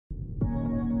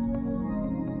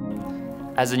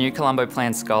As a new Colombo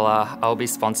Plan scholar, I'll be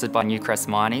sponsored by Newcrest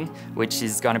Mining, which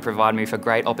is going to provide me with a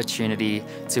great opportunity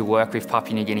to work with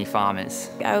Papua New Guinea farmers.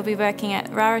 I will be working at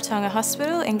Rarotonga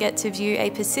Hospital and get to view a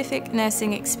Pacific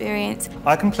nursing experience.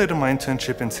 I completed my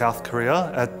internship in South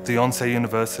Korea at the Yonsei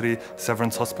University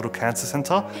Severance Hospital Cancer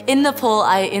Centre. In Nepal,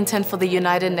 I interned for the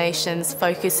United Nations,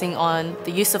 focusing on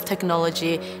the use of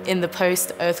technology in the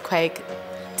post-earthquake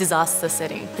disaster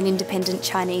setting. An independent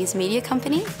Chinese media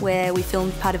company where we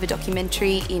filmed part of a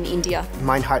documentary in India.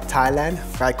 Mineheart, Thailand,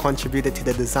 where I contributed to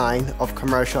the design of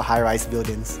commercial high-rise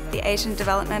buildings. The Asian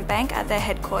Development Bank at their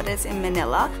headquarters in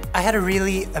Manila. I had a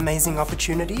really amazing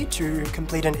opportunity to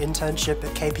complete an internship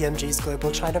at KPMG's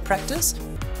Global China practice.